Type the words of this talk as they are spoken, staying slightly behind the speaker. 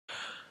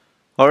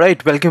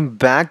Alright, welcome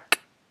back.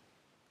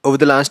 Over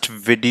the last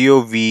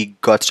video, we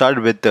got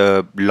started with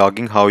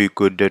logging, how you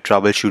could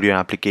troubleshoot your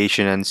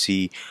application and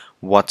see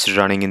what's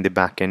running in the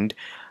backend.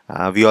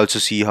 We also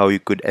see how you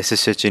could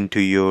SSH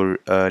into your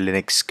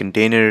Linux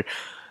container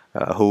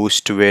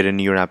host wherein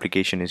your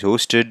application is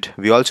hosted.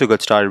 We also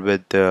got started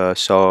with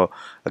saw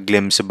a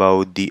glimpse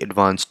about the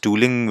advanced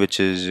tooling, which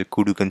is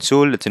Kudu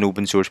Console. It's an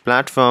open source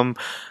platform,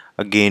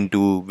 again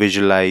to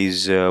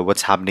visualize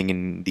what's happening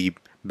in the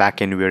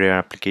backend where your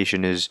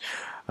application is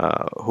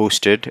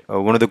hosted.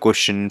 One of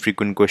the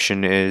frequent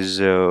question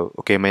is,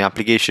 okay, my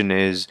application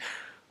is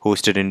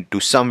hosted into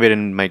somewhere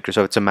in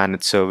Microsoft. It's a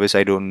managed service.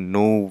 I don't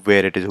know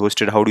where it is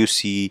hosted. How do you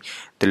see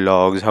the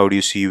logs? How do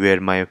you see where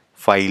my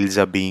files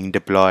are being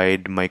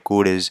deployed?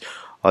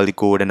 All the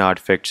code and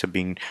artifacts are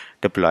being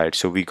deployed.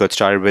 So we got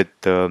started with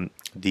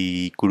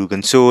the Kudu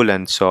console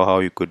and saw how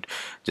you could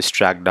just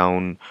track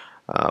down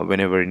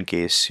whenever in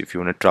case if you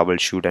want to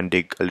troubleshoot and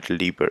dig a little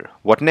deeper.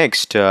 What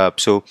next?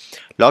 So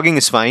logging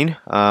is fine.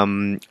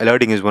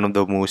 Alerting is one of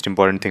the most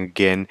important thing.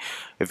 Again,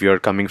 if you're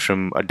coming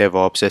from a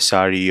DevOps,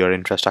 SRE or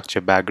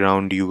infrastructure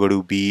background, you got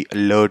to be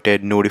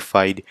alerted,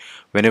 notified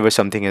whenever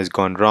something has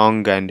gone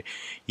wrong, and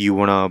you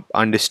want to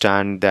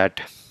understand that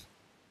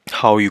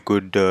how you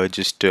could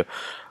just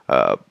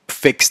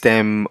fix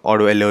them,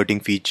 auto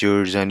alerting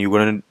features, and you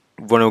want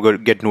to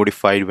get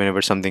notified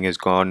whenever something has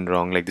gone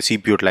wrong, like the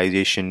CPU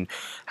utilization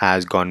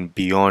has gone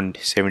beyond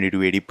 70 to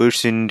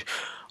 80%,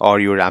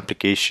 or your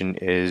application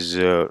is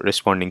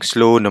responding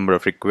slow, number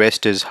of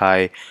requests is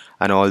high,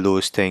 and all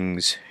those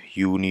things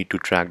you need to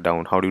track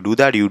down. How do you do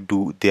that? You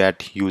do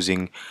that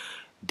using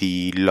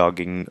the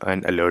logging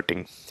and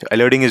alerting.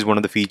 Alerting is one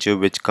of the feature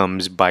which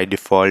comes by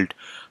default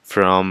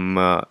from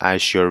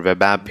Azure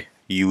WebApp.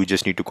 You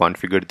just need to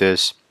configure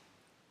this,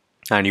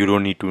 and you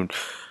don't need to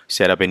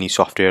set up any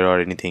software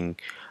or anything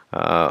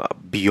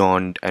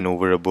beyond and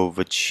over above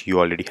which you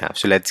already have.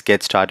 So let's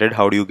get started.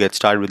 How do you get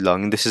started with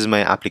logging? This is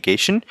my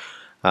application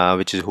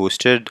which is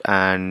hosted,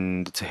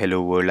 and it's a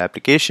hello world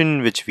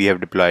application which we have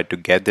deployed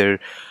together.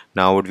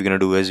 Now what we're going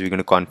to do is we're going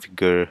to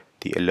configure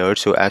the alert.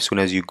 So as soon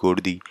as you go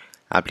to the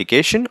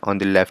application, on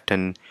the left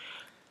hand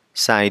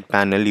side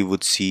panel you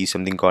would see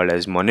something called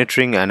as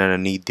monitoring, and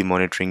underneath the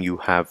monitoring you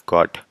have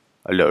got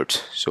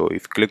alerts. So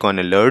if you click on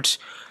alerts,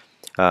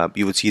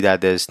 you would see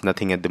that there's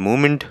nothing at the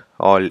moment,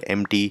 all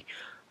empty,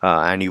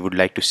 and you would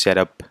like to set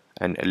up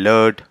an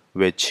alert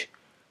which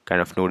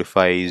kind of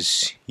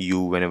notifies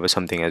you whenever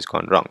something has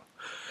gone wrong.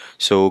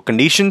 So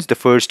conditions, the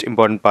first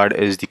important part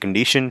is the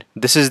condition.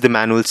 This is the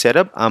manual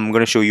setup. I'm going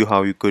to show you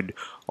how you could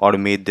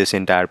automate this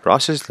entire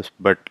process,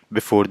 but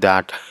before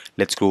that,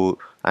 let's go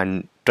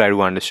and try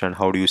to understand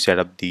how do you set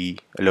up the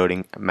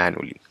alerting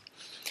manually.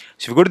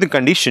 So if you go to the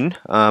condition,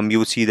 you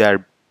will see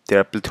that there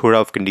are a plethora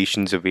of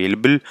conditions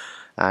available,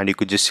 and you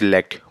could just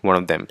select one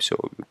of them. So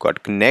you've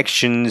got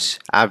connections,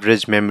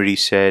 average memory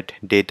set,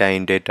 data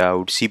in, data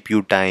out,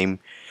 CPU time,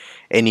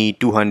 any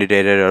 200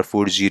 error or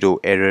 40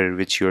 error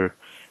which you're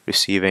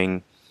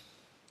receiving,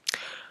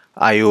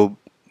 IO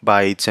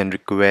bytes and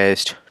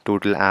request,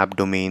 total app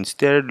domains.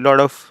 There are a lot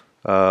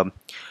of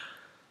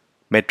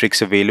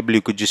metrics available.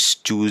 You could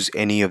just choose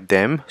any of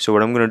them. So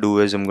what I'm going to do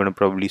is I'm going to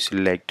probably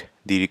select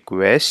the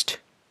request,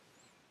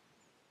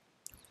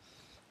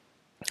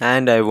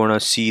 and I want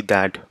to see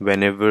that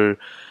whenever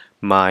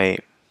my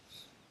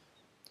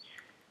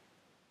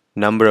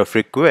number of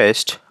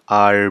requests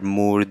are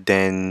more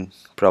than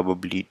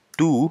probably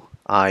 2,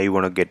 I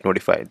want to get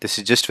notified. This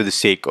is just for the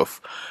sake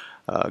of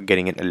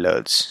getting an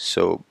alerts.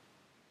 So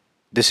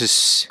this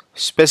is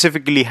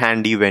specifically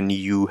handy when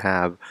you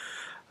have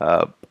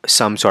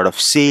some sort of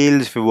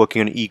sales. If you're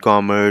working on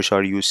e-commerce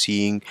or you're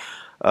seeing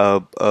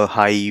a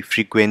high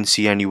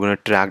frequency and you want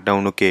to track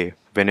down, okay,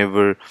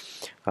 whenever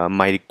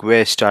my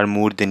requests are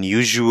more than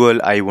usual,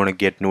 I want to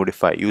get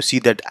notified. You see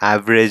that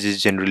average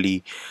is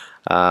generally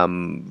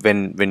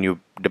when you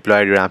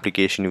deploy your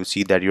application, you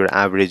see that your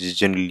average is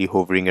generally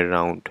hovering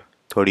around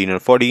 13 or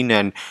 14,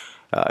 and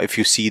if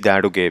you see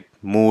that, okay,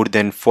 more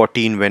than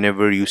 14,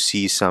 whenever you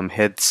see some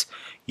hits,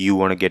 you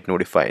want to get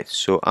notified.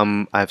 So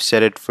I've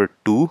set it for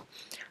 2,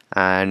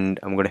 and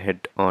I'm gonna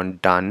hit on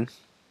done,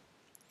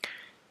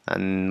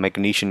 and my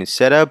condition is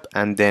set up.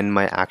 And then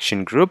my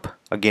action group,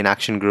 again,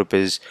 action group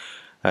is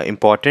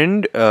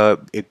important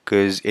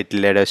because it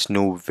let us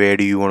know where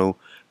do you want to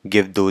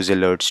give those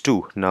alerts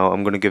to. Now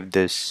I'm going to give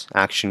this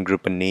action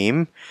group a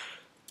name,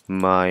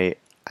 my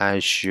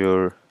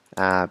Azure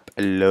app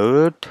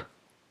alert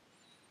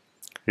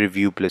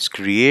review plus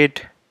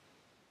create.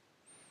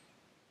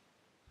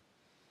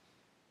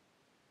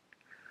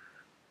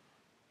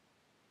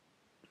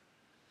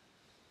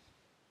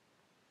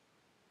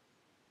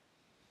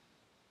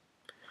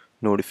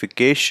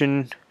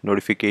 Notification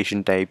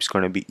type is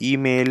going to be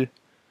email,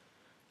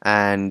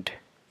 and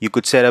you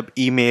could set up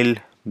email,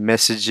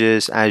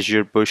 messages,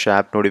 Azure push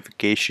app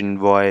notification,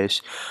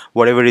 voice,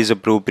 whatever is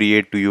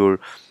appropriate to your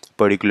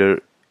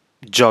particular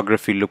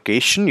geography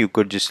location. You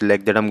could just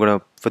select that. I'm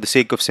gonna, for the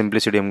sake of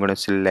simplicity, I'm gonna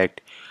select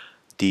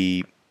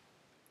the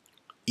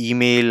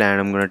email,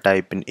 and I'm gonna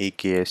type in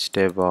AKS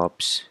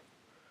DevOps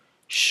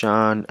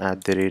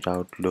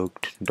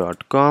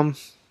shan@outlook.com,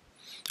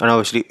 and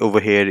obviously over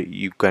here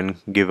you can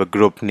give a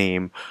group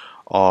name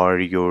or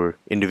your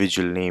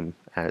individual name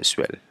as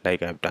well,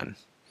 like I've done.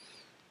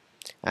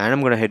 And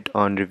I'm gonna hit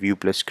on review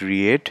plus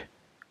create,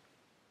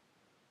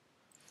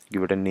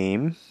 give it a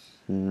name,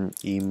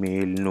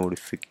 email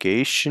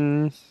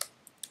notification.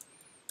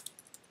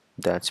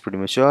 That's pretty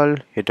much all.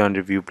 Hit on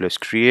review plus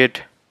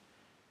create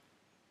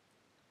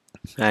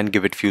and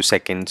give it few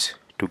seconds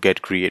to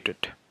get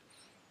created.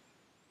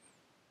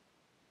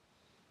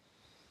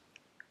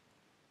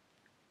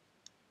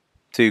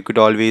 So you could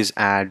always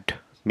add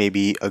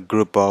maybe a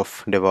group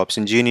of DevOps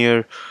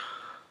engineer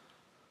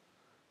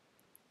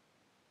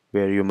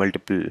where your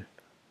multiple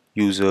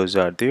users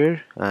are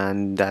there,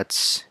 and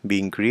that's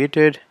being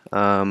created.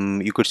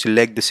 You could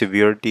select the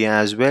severity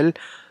as well,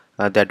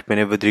 that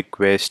whenever the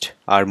requests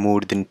are more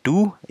than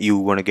 2, you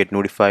want to get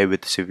notified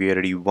with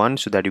severity 1,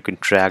 so that you can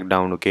track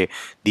down, okay,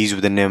 these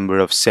were the number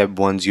of seb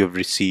ones you have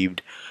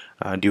received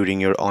during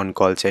your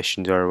on-call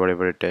sessions or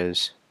whatever it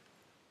is.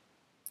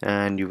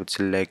 And you would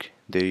select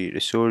the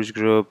resource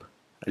group,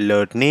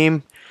 alert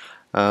name,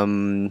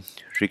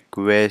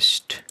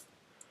 request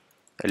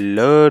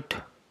alert,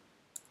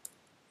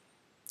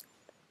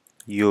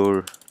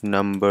 your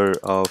number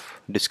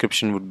of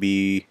description would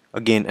be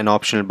again an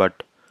optional,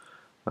 but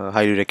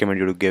highly recommend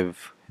you to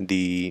give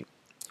the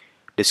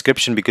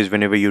description, because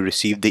whenever you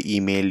receive the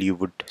email you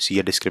would see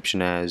a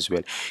description as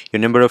well. Your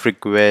number of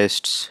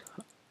requests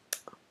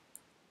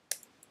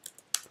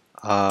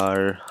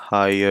are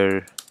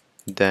higher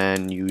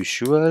than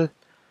usual,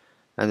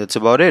 and that's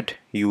about it.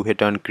 You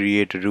hit on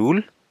create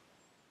rule,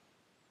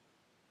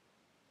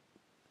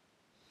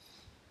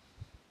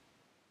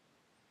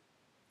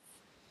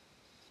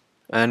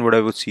 and what I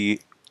would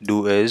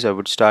do is I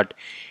would start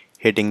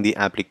hitting the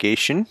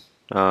application.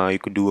 You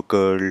could do a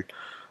curl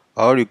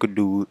or you could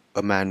do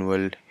a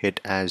manual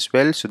hit as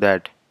well, so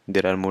that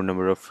there are more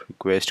number of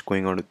requests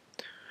going on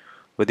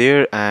over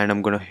there. And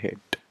I'm gonna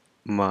hit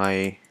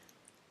my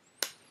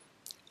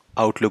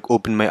Outlook,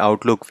 open my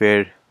Outlook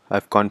where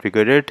I've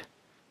configured it.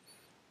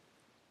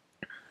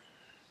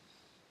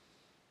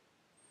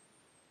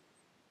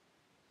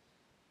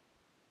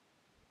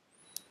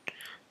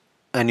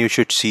 And you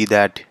should see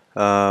that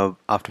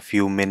after a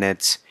few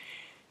minutes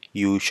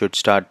you should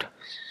start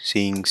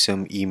seeing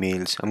some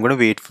emails. I'm gonna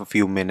wait for a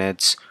few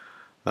minutes,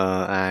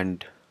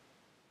 and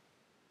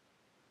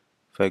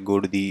if I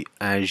go to the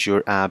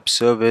Azure App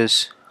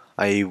Service,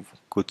 I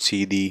could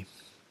see the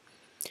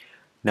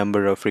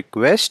number of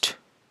requests.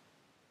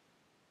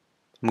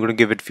 I'm going to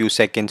give it a few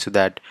seconds so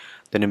that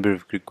the number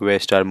of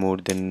requests are more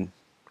than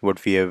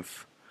what we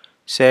have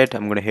set.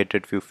 I'm going to hit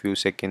it for a few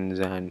seconds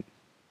and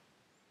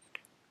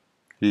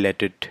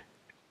let it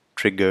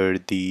trigger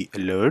the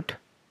alert.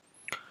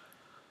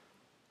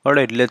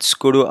 Alright, let's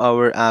go to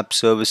our app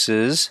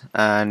services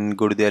and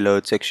go to the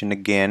alert section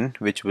again,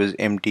 which was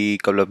empty a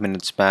couple of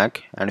minutes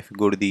back. And if you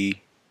go to the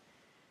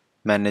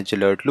manage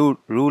alert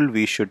rule,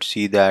 we should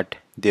see that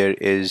there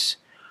is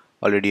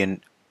already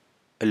an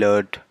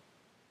alert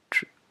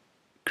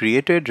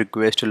created,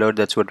 request alert.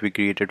 That's what we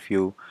created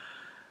few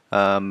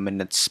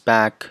minutes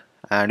back.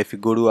 And if you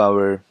go to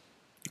our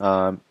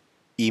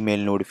email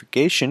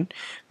notification,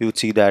 we would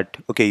see that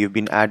okay, you've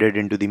been added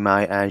into the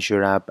my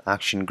Azure app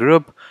action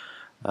group,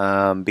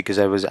 because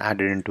I was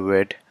added into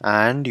it.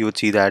 And you would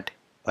see that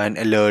an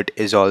alert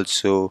is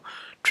also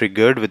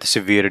triggered with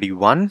severity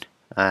 1,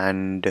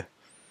 and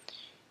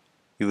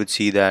you would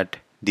see that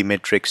the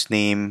metrics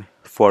name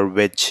for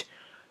which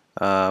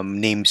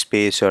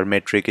namespace or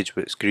metric it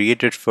was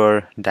created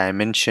for,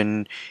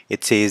 dimension,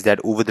 it says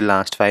that over the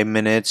last 5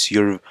 minutes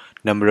your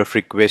number of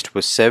requests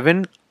was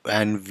 7,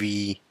 and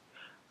we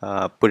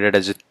put it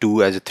as a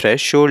 2 as a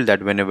threshold,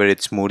 that whenever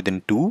it's more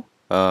than 2,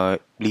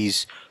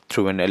 please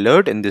throw an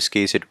alert. In this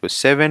case it was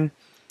 7.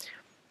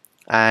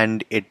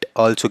 And it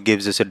also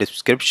gives us a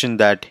description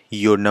that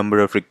your number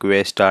of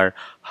requests are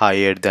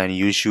higher than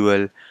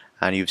usual,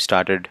 and you've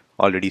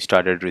already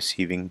started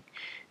receiving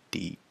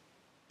the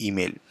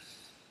email.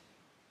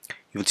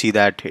 You will see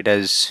that it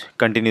is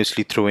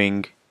continuously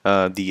throwing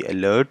the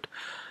alert.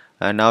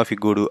 And now if you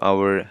go to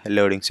our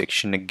alerting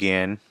section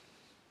again,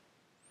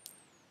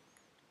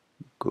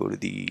 go to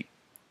the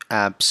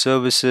app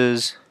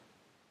services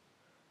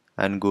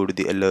and go to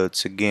the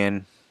alerts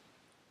again,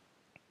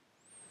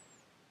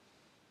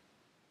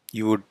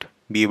 you would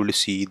be able to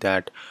see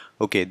that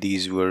okay,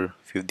 these were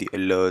few of the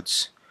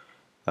alerts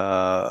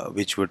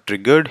which were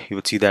triggered. You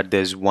would see that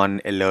there's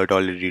one alert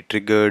already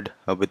triggered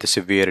with the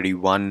severity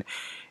 1.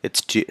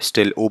 It's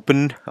still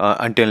open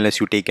until unless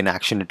you take an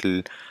action, it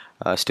will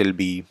still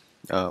be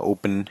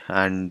open.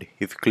 And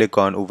if you click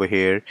on over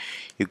here,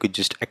 you could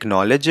just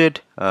acknowledge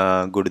it,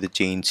 go to the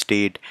change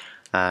state,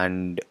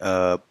 and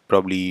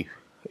probably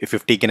if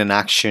you've taken an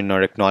action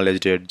or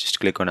acknowledged it, just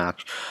click on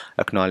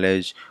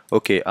acknowledge.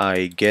 Okay,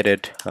 I get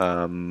it.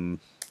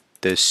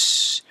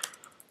 This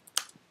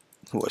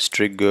was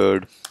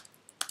triggered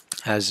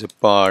as a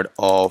part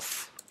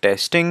of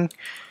testing,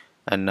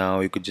 and now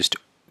you could just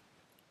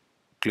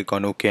click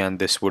on OK, and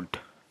this would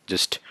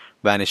just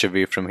vanish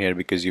away from here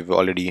because you've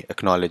already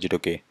acknowledged,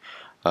 okay,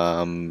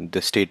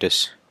 the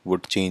status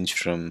would change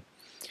from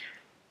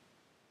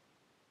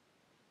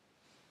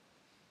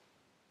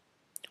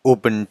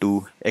open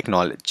to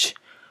acknowledge,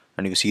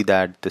 and you see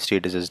that the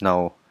status is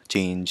now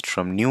changed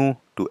from new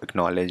to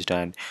acknowledged,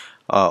 and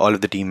all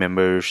of the team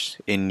members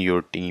in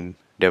your team,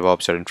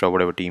 DevOps or infra,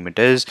 whatever team it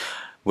is,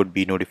 would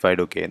be notified,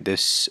 okay,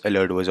 this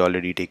alert was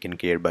already taken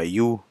care by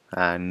you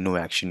and no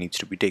action needs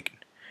to be taken.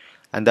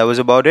 And that was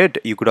about it.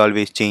 You could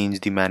always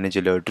change the manage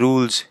alert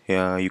rules.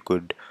 You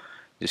could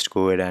just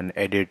go ahead and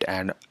edit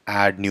and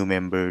add new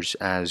members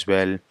as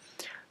well,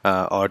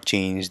 or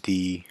change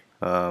the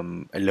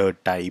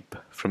alert type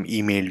from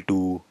email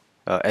to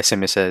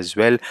SMS as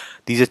well.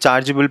 These are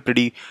chargeable,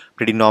 pretty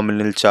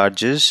nominal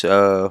charges,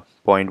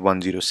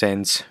 0.10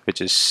 cents,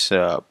 which is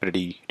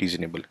pretty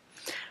reasonable.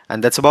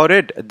 And that's about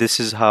it. This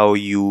is how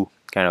you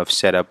kind of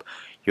set up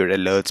your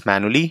alerts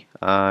manually.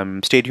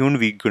 Stay tuned,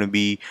 we're going to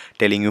be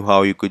telling you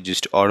how you could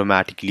just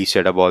automatically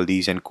set up all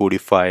these and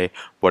codify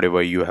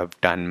whatever you have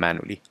done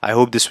manually. I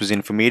hope this was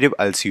informative.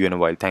 I'll see you in a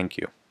while. Thank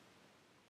you.